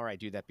planning hour. I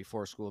do that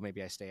before school.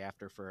 Maybe I stay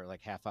after for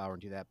like half hour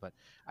and do that. But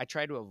I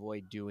try to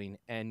avoid doing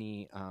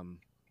any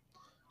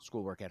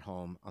schoolwork at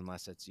home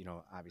unless it's,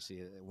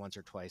 obviously once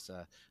or twice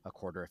a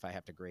quarter if I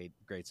have to grade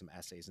some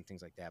essays and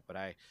things like that. But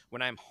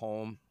when I'm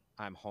home,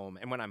 I'm home.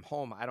 And when I'm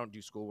home, I don't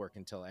do schoolwork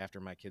until after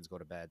my kids go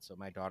to bed. So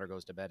my daughter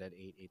goes to bed at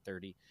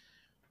 8:30.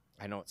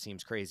 I know it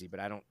seems crazy, but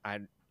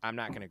I'm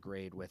not going to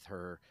grade with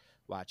her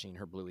watching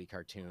her Bluey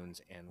cartoons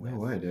and with, no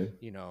way, dude.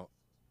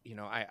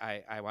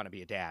 I want to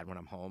be a dad when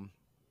I'm home,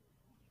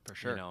 for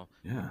sure.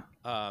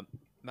 Yeah.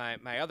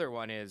 My other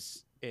one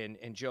is,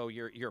 and Joe,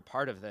 you're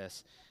part of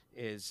this,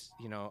 is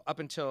up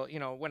until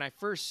when I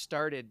first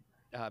started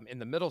in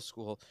the middle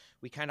school,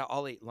 we kind of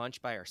all ate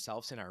lunch by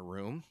ourselves in our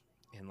room,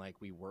 and like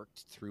we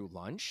worked through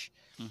lunch.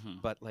 Mm-hmm.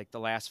 But like the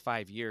last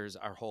 5 years,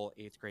 our whole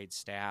 8th grade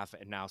staff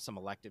and now some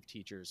elective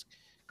teachers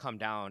come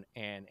down,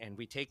 and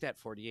we take that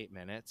 48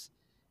 minutes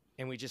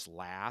and we just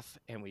laugh,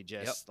 and we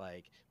just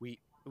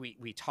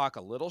we talk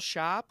a little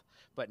shop,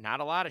 but not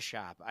a lot of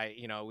shop.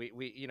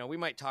 We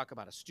might talk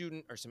about a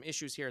student or some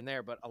issues here and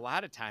there, but a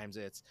lot of times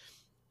it's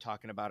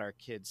talking about our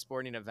kids'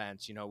 sporting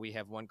events. We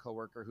have one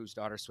coworker whose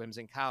daughter swims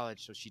in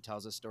college, so she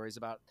tells us stories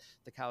about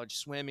the college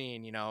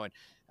swimming, and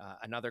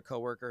another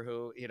coworker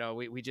who,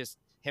 we just,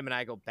 him and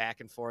I go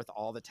back and forth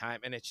all the time.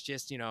 And it's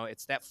just,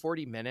 it's that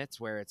 40 minutes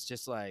where it's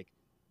just like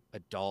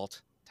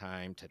adult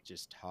time to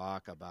just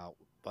talk about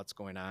what's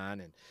going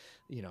on, and,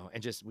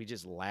 and we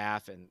just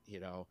laugh and,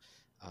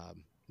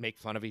 make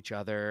fun of each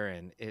other.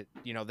 And it,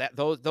 that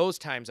those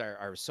times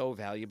are so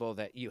valuable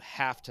that you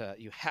have to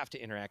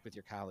interact with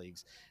your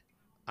colleagues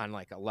on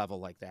like a level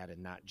like that,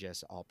 and not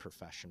just all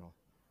professional.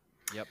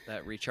 Yep,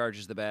 that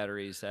recharges the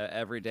batteries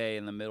every day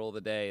in the middle of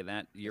the day.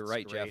 That you're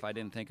right, great. Jeff. I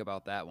didn't think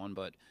about that one,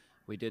 but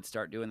we did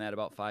start doing that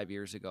about 5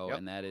 years ago, Yep.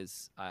 and that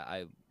is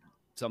I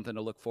something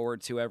to look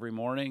forward to every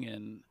morning,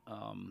 and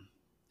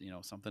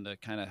something to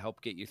kind of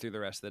help get you through the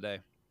rest of the day.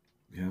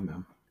 Yeah,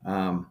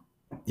 man.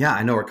 Yeah,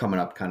 I know we're coming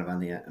up kind of on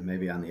the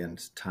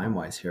end time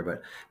wise here,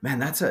 but man,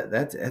 that's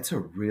a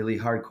really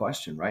hard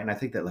question, right? And I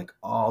think that like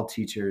all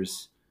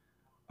teachers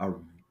are,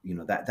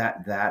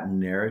 that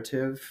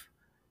narrative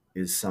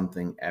is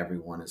something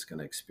everyone is going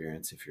to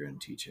experience if you're in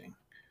teaching,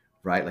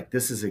 right? Like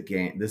this is a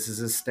game, this is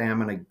a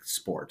stamina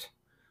sport.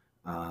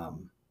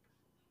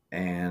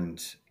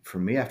 And for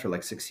me, after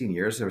like 16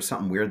 years, there was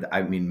something weird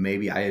that,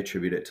 maybe I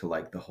attribute it to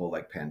like the whole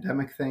like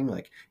pandemic thing.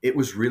 Like it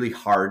was really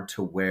hard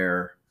to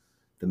wear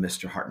the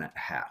Mr. Hartnett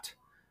hat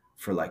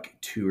for like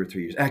 2 or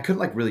 3 years. And I couldn't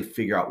like really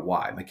figure out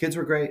why. My kids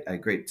were great. I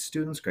had great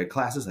students, great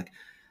classes. Like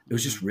it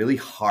was just really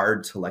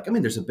hard to like,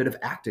 there's a bit of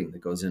acting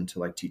that goes into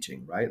like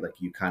teaching, right? Like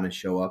you kind of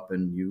show up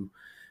and you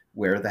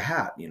wear the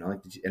hat,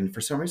 and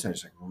for some reason I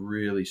just like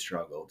really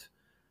struggled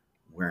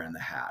wearing the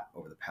hat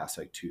over the past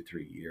like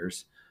 2-3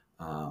 years.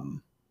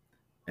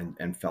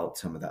 And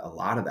felt a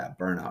lot of that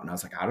burnout. And I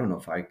was like, I don't know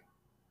if I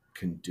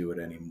can do it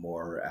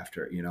anymore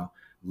after,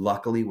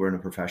 luckily we're in a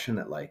profession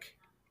that like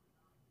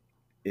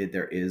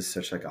there is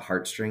such like a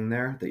heartstring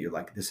there that you're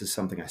like, this is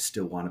something I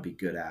still want to be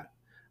good at.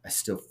 I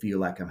still feel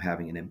like I'm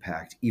having an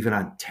impact, even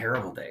on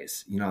terrible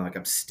days. Like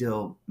I'm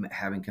still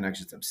having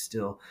connections. I'm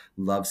still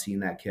love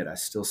seeing that kid. I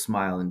still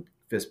smile and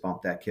fist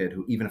bump that kid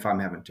who, even if I'm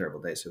having a terrible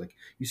day. So like,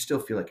 you still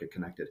feel like you're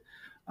connected.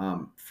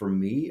 For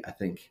me, I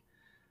think,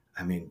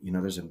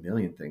 there's a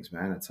million things,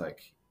 man. It's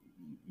like,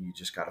 you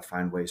just got to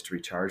find ways to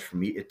recharge. For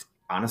me, it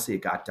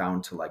got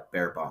down to like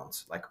bare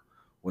bones. Like,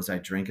 was I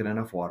drinking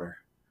enough water?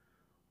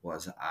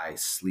 Was I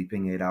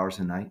sleeping 8 hours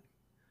a night?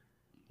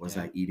 Was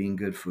I eating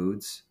good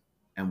foods?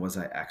 And was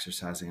I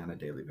exercising on a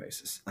daily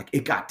basis? Like,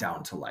 it got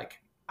down to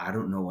like, I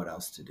don't know what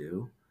else to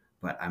do,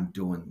 but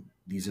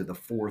these are the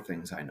 4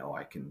 things I know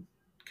I can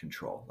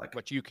control. Like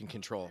what you can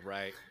control,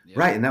 right? Yeah.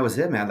 Right. And that was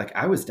it, man. Like,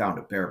 I was down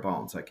to bare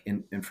bones. Like,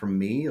 and for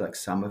me, like,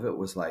 some of it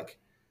was like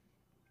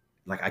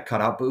I cut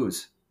out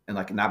booze. And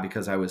like, not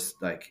because I was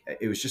like,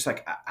 it was just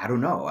like, I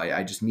don't know.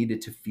 I just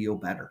needed to feel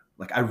better.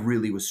 Like, I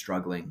really was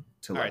struggling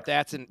to All right,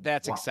 that's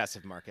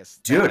excessive, Marcus.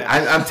 Dude,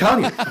 I'm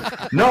telling you,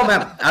 no,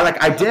 man.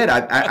 I did.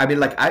 I mean,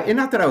 like,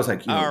 not that I was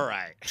like, all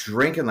right,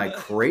 drinking like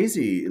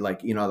crazy,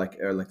 like,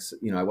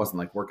 I wasn't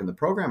like working the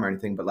program or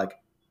anything, but like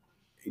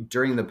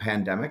during the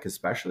pandemic,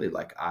 especially,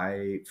 like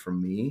for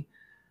me,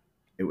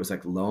 it was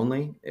like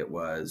lonely. It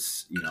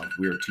was,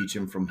 we were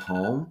teaching from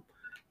home,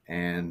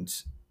 and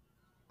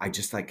I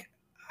just like,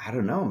 I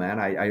don't know, man.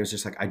 I was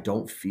just like, I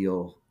don't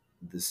feel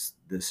this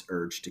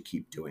urge to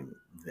keep doing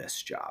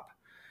this job.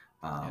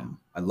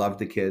 I loved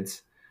the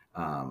kids.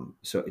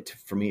 So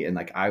for me, and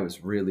like, I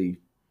was really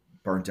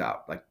burnt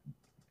out. Like,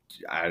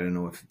 I don't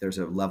know if there's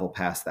a level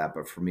past that,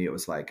 but for me, it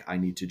was like, I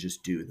need to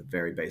just do the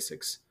very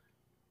basics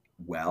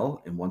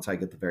well. And once I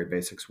get the very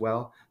basics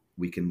well,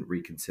 we can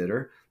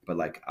reconsider. But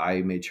like,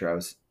 I made sure I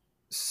was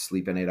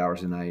sleeping 8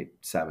 hours a night,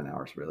 7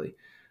 hours really.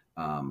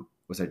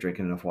 Was I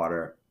drinking enough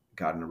water?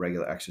 Got in a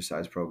regular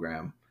exercise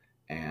program,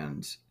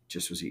 and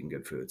just was eating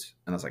good foods.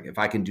 And I was like, if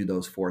I can do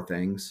those 4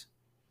 things,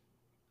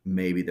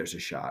 maybe there's a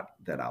shot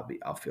that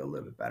I'll feel a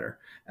little bit better.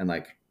 And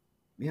like,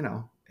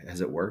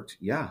 has it worked?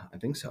 Yeah, I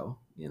think so.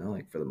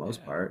 Like, for the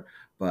most part.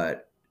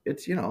 But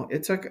it's,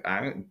 it's like,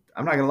 I'm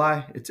not gonna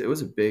lie, that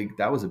was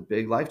a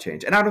big life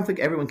change. And I don't think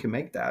everyone can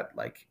make that.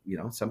 Like,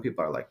 some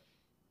people are like,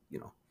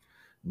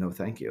 no,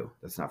 thank you.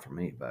 That's not for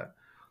me. But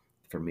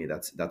for me,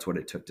 that's what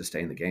it took to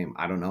stay in the game.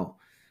 I don't know.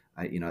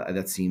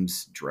 That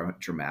seems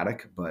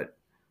dramatic, but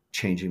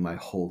changing my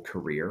whole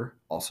career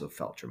also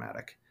felt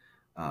dramatic.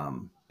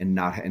 And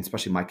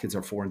especially my kids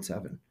are 4 and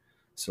 7.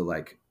 So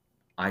like,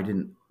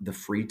 the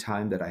free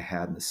time that I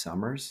had in the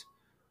summers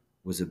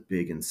was a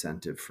big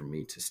incentive for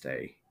me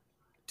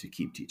to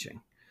keep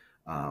teaching.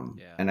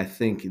 And I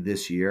think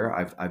this year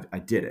I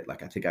did it.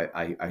 Like, I think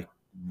I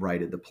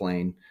righted the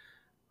plane.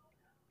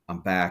 I'm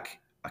back.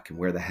 I can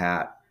wear the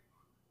hat.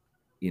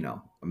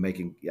 I'm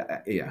making,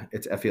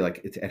 I feel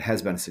like it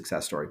has been a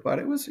success story, but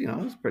it was, it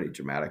was pretty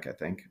dramatic. I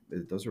think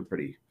those were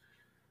pretty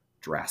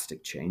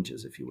drastic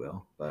changes, if you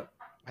will. But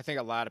I think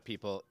a lot of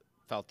people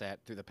felt that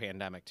through the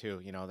pandemic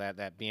too.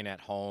 That being at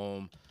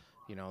home,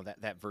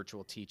 that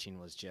virtual teaching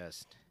was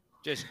just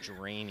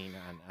draining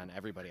on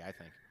everybody, I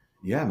think.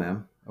 Yeah,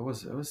 man, it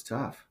was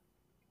tough.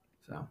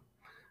 So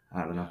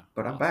I don't know,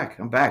 but awesome.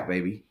 I'm back,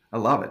 baby. I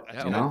love it.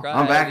 I'm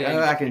back. I'm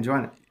back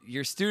enjoying it.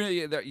 Your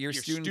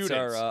students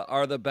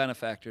are the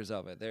benefactors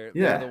of it. They're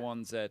the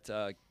ones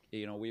that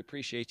we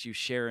appreciate you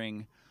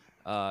sharing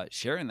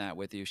that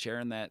with you,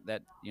 sharing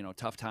that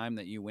tough time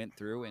that you went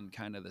through, and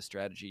kind of the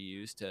strategy you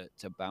used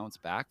to bounce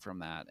back from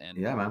that. And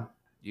yeah, man,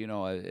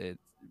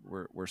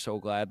 we're so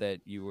glad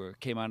that you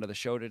came onto the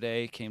show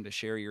today, came to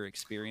share your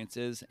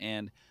experiences.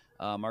 And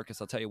Markus,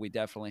 I'll tell you, we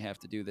definitely have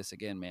to do this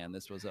again, man.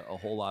 This was a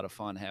whole lot of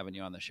fun having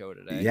you on the show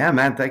today. Yeah,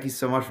 man. Thank you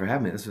so much for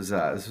having me. This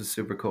was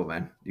super cool,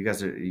 man. You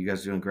guys are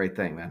doing a great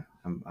thing, man.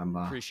 I'm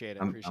appreciate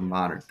it. I'm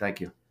honored.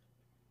 Thank you.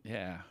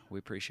 Yeah, we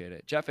appreciate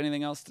it. Jeff,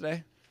 anything else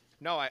today?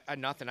 No, I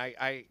nothing.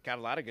 I got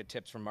a lot of good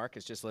tips from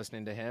Markus just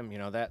listening to him.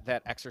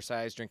 That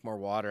exercise, drink more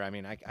water. I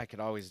mean, I could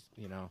always,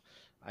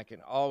 I can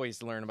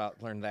always learn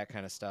that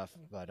kind of stuff.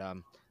 But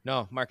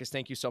no, Markus,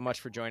 thank you so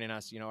much for joining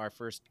us. Our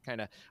first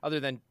kind of, other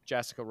than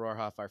Jessica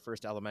Rohrhoff, our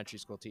first elementary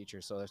school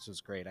teacher. So this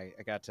was great. I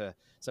got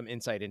some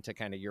insight into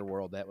kind of your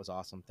world. That was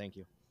awesome. Thank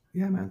you.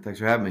 Yeah, man. Thanks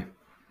for having me.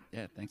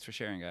 Yeah, thanks for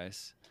sharing,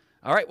 guys.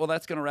 All right, well,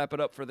 that's going to wrap it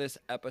up for this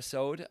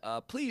episode.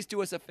 Please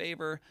do us a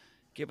favor.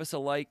 Give us a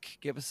like,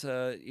 give us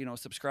a,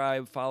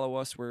 subscribe, follow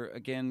us. We're,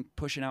 again,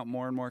 pushing out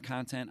more and more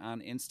content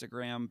on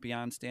Instagram,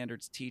 Beyond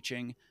Standards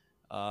Teaching.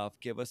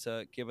 Give us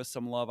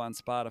some love on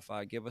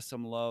Spotify. Give us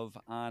some love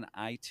on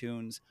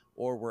iTunes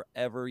or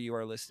wherever you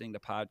are listening to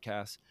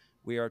podcasts.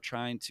 We are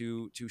trying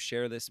to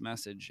share this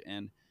message.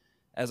 And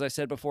as I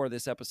said before,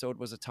 this episode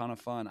was a ton of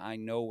fun. I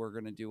know we're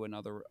going to do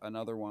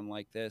another one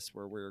like this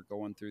where we're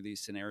going through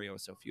these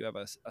scenarios. So if you have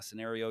a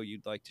scenario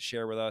you'd like to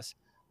share with us,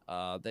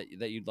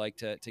 that you'd like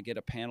to get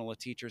a panel of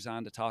teachers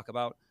on to talk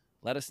about,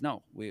 let us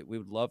know. We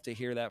would love to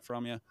hear that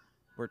from you.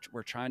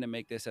 We're trying to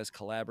make this as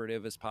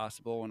collaborative as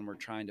possible, and we're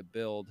trying to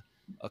build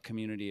a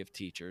community of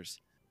teachers.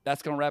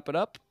 That's going to wrap it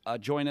up.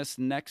 Join us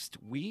next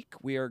week.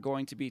 We are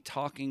going to be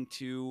talking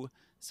to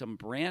some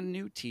brand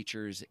new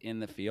teachers in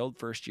the field,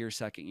 first year,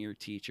 second year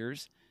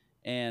teachers.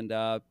 And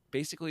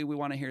basically, we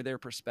want to hear their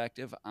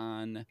perspective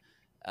on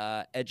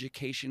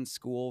education,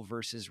 school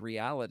versus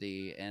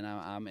reality. And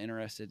I'm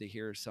interested to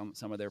hear some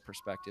of their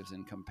perspectives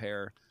and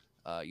compare,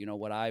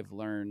 what I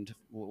learned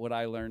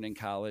in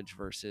college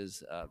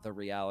versus the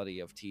reality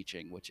of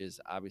teaching, which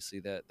is obviously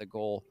the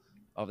goal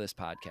of this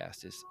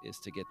podcast is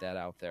to get that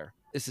out there.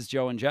 This is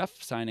Joe and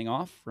Jeff signing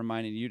off,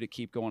 reminding you to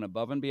keep going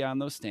above and beyond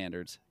those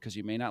standards, because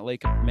you may not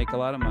make a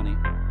lot of money,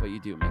 but you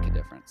do make a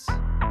difference.